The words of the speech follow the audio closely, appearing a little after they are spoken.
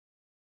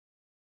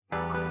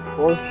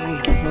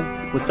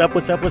What's up,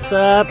 what's up, what's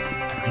up?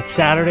 It's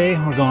Saturday,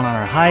 we're going on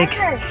our hike.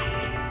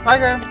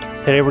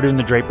 Today we're doing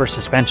the Draper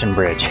Suspension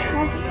Bridge.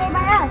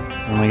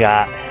 And we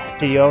got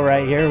Theo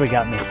right here, we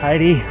got Miss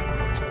Heidi,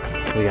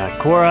 we got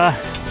Cora,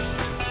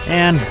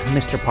 and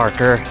Mr.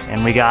 Parker,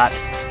 and we got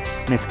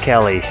Miss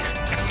Kelly.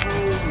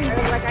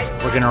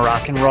 We're gonna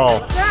rock and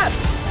roll.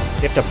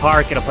 You have to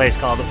park at a place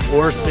called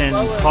Orson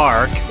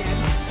Park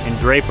in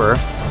Draper.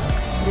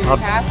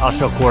 I'll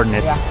show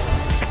coordinates.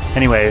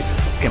 Anyways,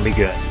 it's gonna be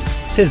good.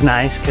 This is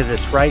nice because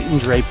it's right in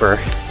Draper.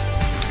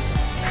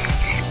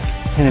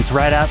 And it's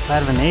right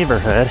outside of a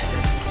neighborhood.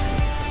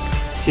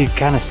 So you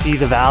kind of see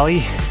the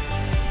valley.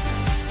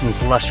 And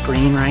it's lush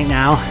green right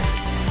now.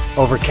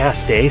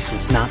 Overcast day, so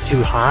it's not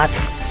too hot.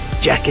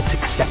 Jacket's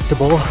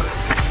acceptable.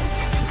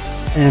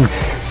 And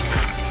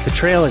the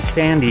trail is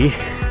sandy.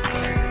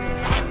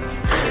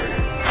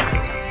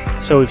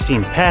 So we've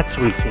seen pets,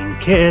 we've seen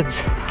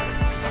kids.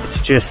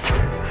 It's just a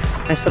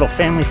nice little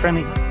family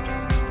friendly.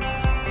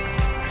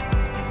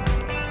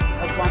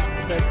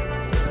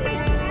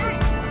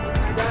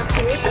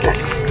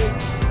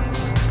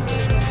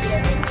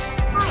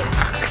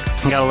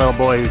 I got a little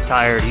boy who's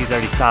tired. He's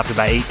already stopped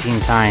about 18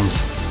 times.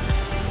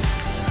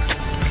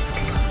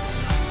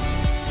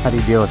 How do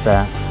you deal with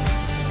that?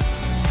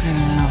 I don't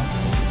know.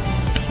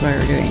 That's why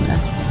we're doing that.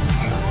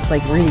 It's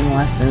like reading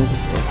lessons.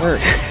 It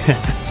works.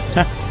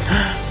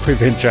 We've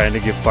been trying to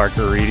give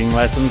Parker reading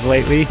lessons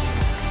lately,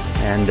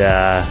 and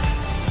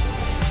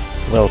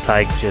little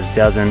Tyke just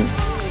doesn't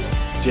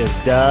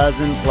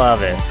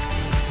love it.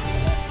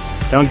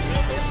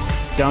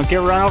 Don't get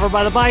run over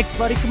by the bikes,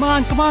 buddy. Come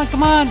on, come on,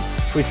 come on.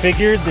 We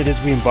figured that as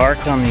we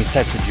embarked on these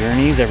types of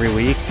journeys every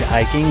week to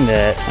hiking,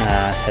 that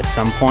at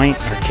some point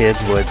our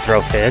kids would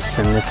throw fits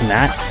and this and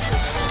that.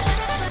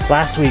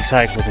 Last week's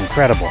hike was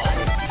incredible.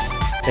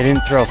 They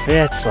didn't throw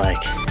fits,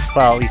 like,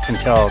 well, at least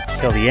until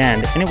the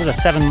end, and it was a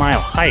 7-mile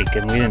hike,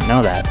 and we didn't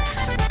know that.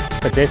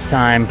 But this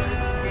time,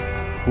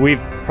 we've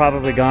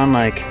probably gone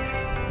like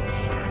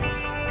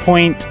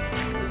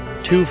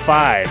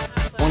 0.25,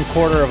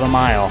 1/4 of a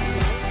mile.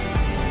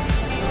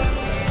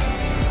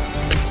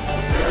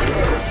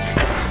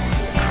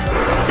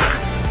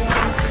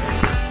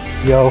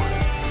 Yo,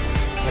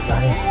 hi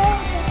buddy.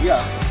 Yeah.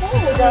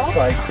 It's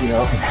like, you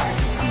know.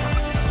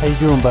 How you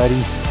doing,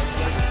 buddy?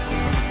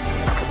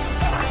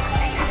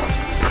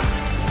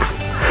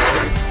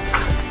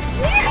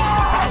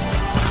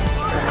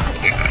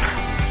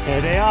 There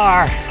they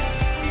are.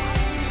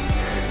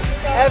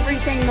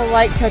 Everything the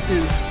light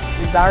touches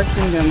is our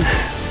kingdom.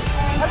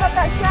 How about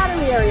that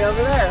shadowy area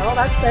over there? Oh,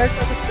 that's there.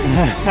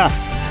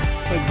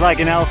 So Looks like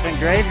an elephant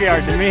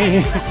graveyard to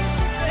me.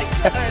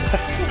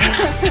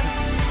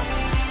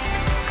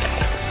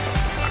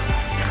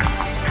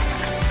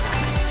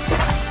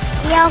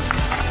 Yo.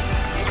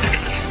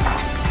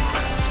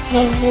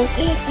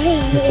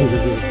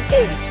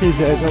 Is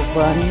that so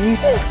funny?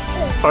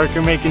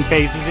 Parker making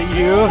faces at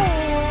you.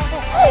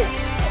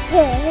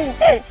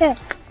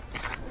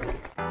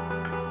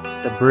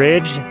 The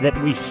bridge that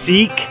we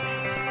seek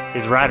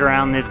is right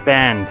around this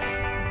bend.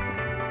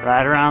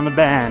 Right around the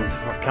bend.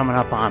 We're coming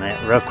up on it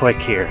real quick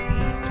here.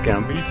 It's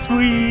gonna be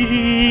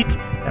sweet.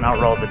 And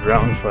I'll roll the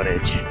drone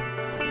footage.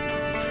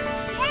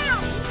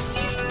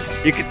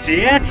 You can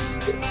see it?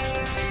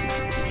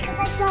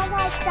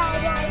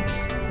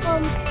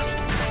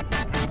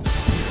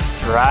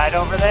 It's right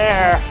over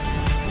there.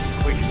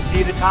 We can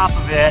see the top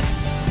of it.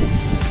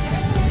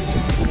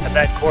 I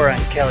bet Cora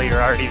and Kelly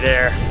are already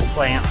there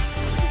playing.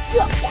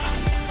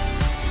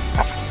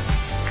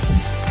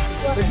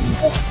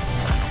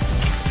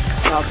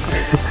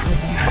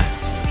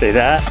 See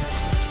that?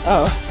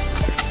 Oh.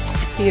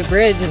 See a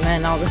bridge and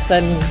then all of a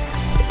sudden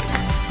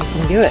you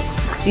can do it.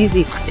 It's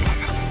easy.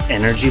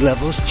 Energy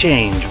levels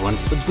change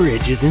once the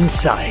bridge is in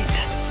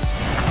sight.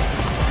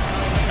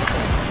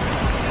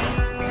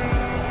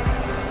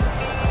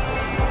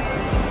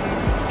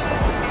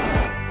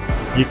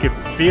 You can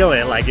feel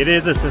it, like it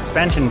is a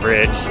suspension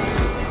bridge.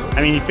 I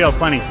mean, you feel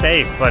plenty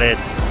safe, but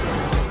it's,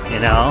 you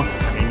know,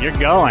 I mean, you're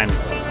going.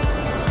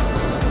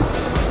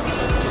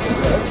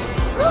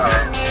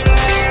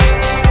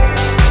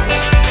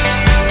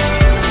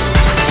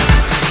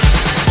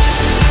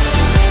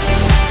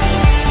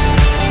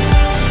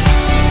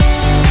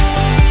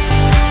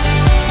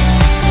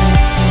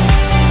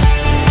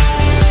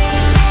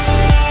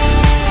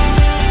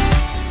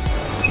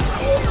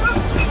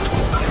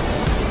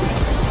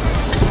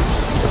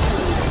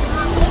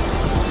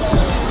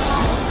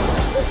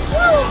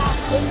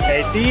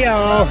 Hey Theo!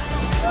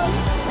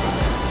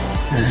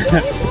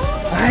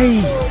 Hi!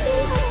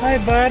 Hi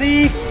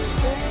buddy!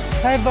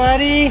 Hi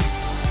buddy!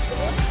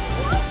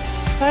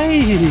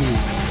 Hi!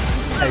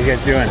 How you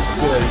guys doing?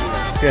 Good.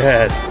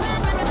 Good.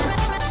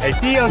 Hey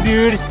Theo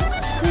dude!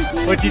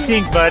 What you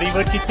think buddy?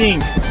 What you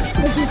think?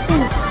 What do you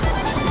think?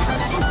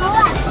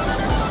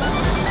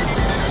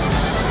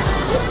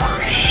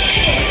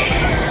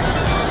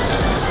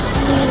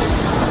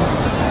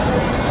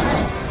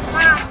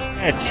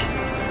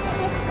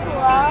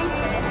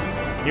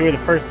 You were the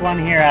first one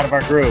here out of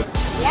our group.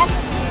 Yep.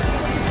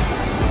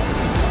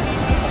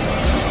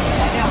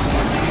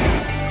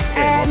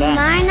 Okay, hold on.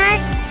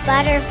 monarch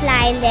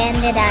butterfly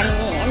landed on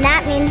me, and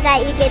that means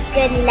that you get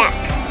good luck.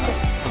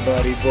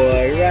 Buddy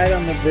boy, right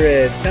on the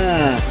bridge,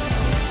 huh?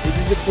 This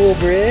is a cool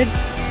bridge.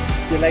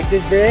 You like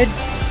this bridge?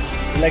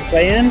 You like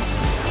playing?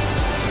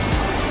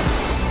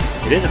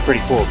 It is a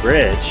pretty cool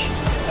bridge.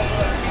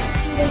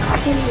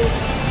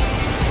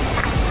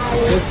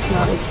 It's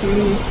not a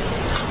tree.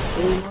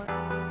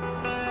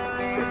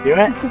 Do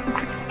it?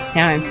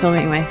 Now I'm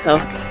filming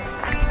myself.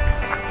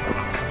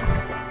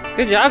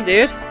 Good job,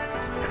 dude.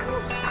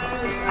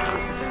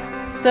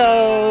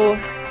 So,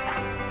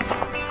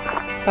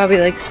 Bobby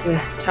likes to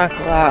talk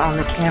a lot on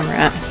the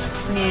camera.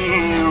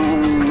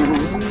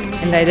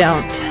 And I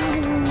don't.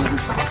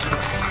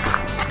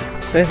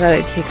 So I thought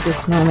I'd take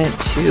this moment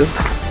to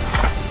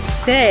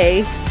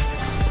say,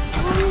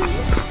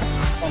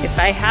 if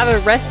I have a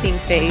resting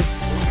face,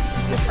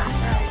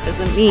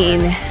 doesn't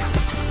mean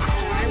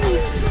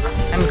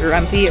I'm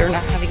grumpy or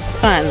not having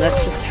fun.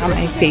 That's just how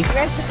my face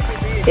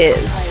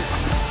is.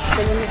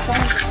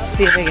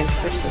 See if I can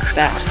switch this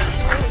back.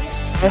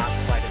 I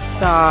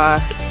saw,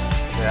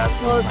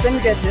 well, it's been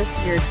good this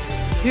year.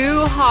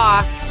 2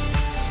 hawks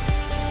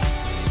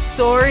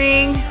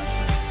soaring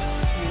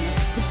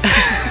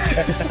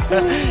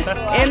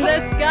in the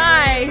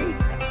sky.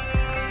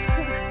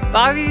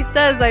 Bobby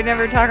says I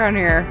never talk on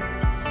here.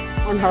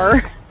 On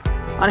her?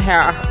 On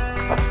her.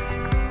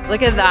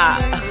 Look at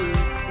that.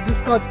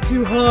 Just got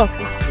 2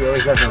 hawks. He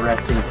always has a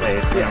resting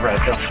face. Yeah, right.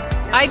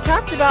 I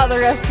talked about the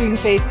resting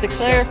face to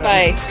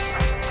clarify.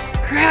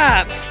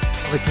 Crap.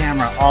 The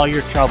camera, all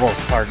your troubles,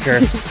 Parker.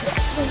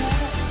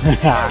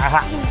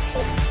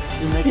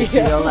 You make it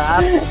feel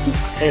laugh.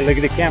 Hey, look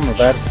at the camera,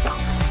 bud.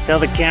 Tell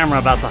the camera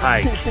about the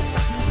hike.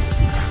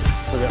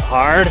 Was it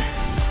hard?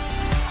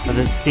 Was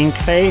it stink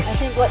face? I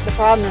think what the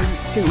problem is,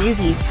 it's too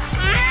easy.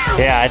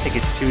 Yeah, I think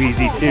it's too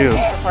easy too.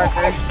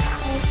 Parker.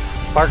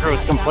 Parker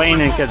was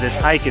complaining because his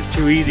hike is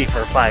too easy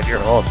for a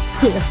 5-year-old.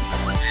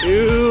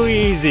 Too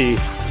easy.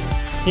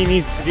 He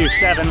needs to do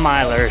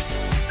 7-milers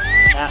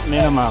at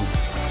minimum.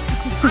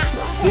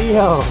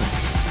 Theo,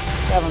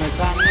 having the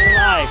time of your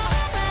life.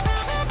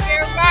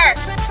 Here, Mark.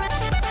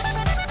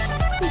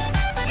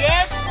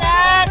 Yes,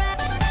 Dad.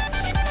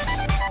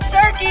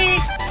 Turkey.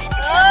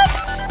 Up.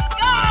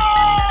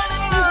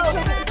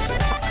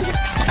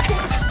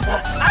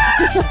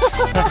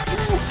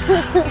 Go.